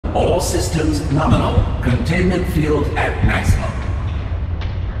All systems nominal. Containment field at maximum.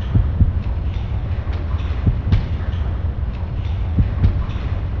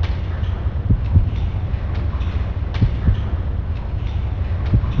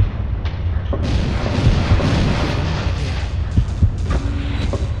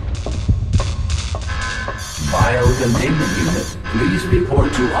 Containment unit, please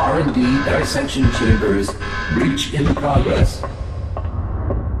report to R&D dissection chambers. Breach in progress.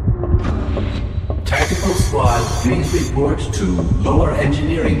 Tactical squad, please report to lower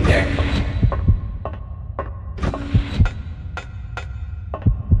engineering deck.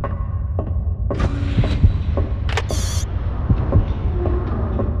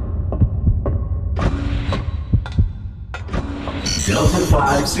 Delta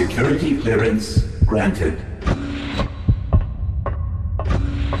 5 security clearance granted.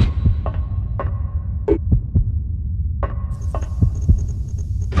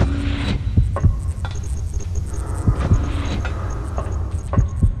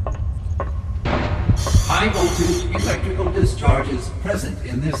 High voltage electrical discharges present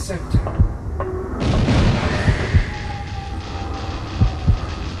in this sector.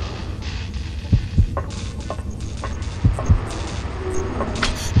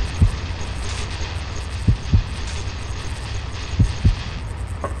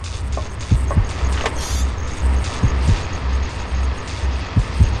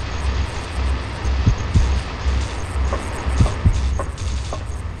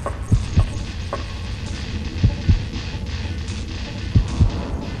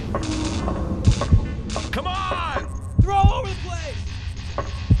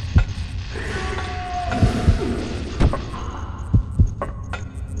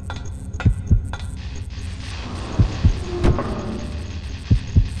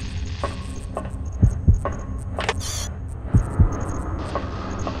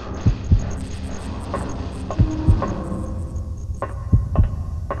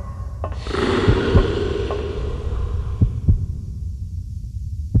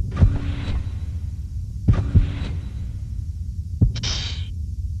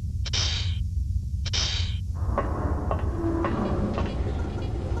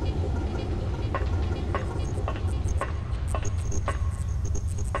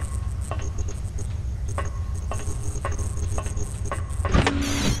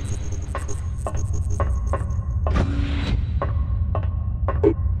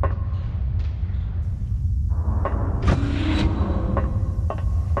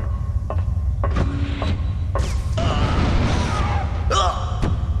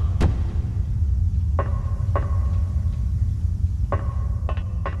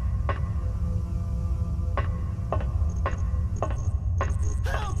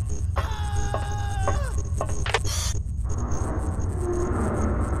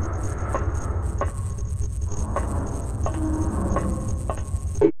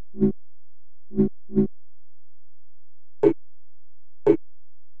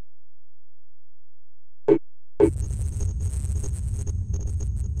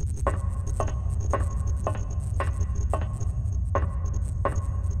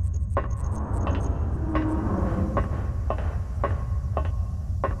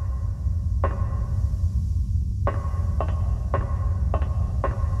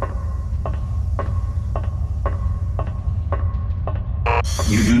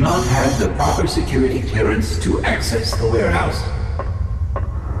 You do not have the proper security clearance to access the warehouse.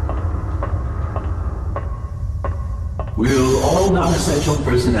 Will all non-essential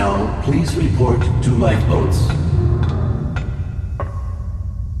personnel please report to lifeboats?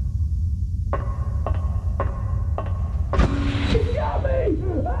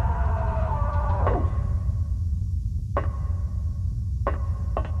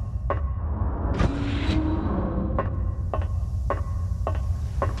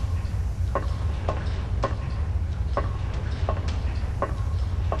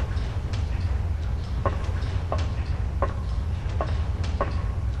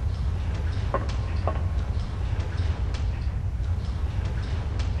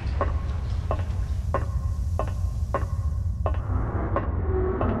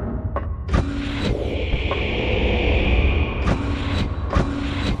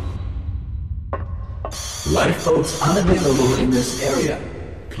 Lifeboats unavailable in this area.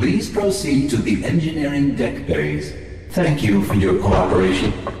 Please proceed to the engineering deck bays. Thank you for your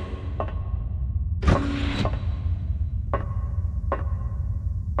cooperation.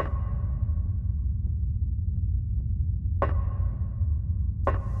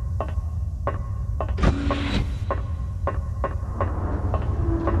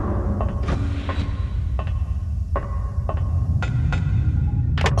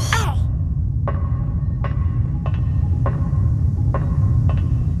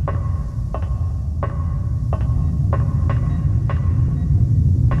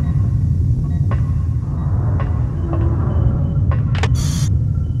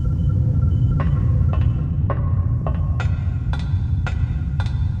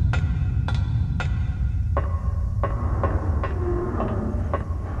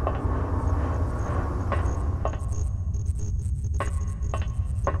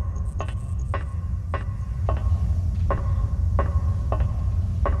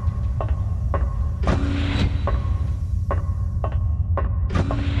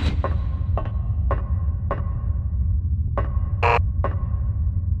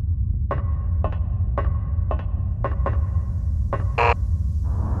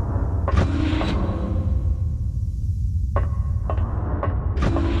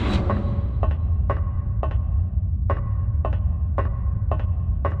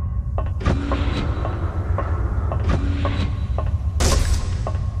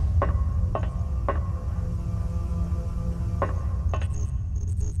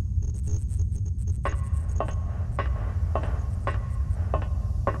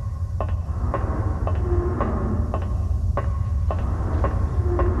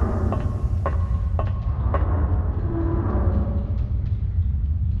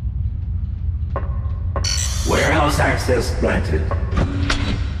 Access granted.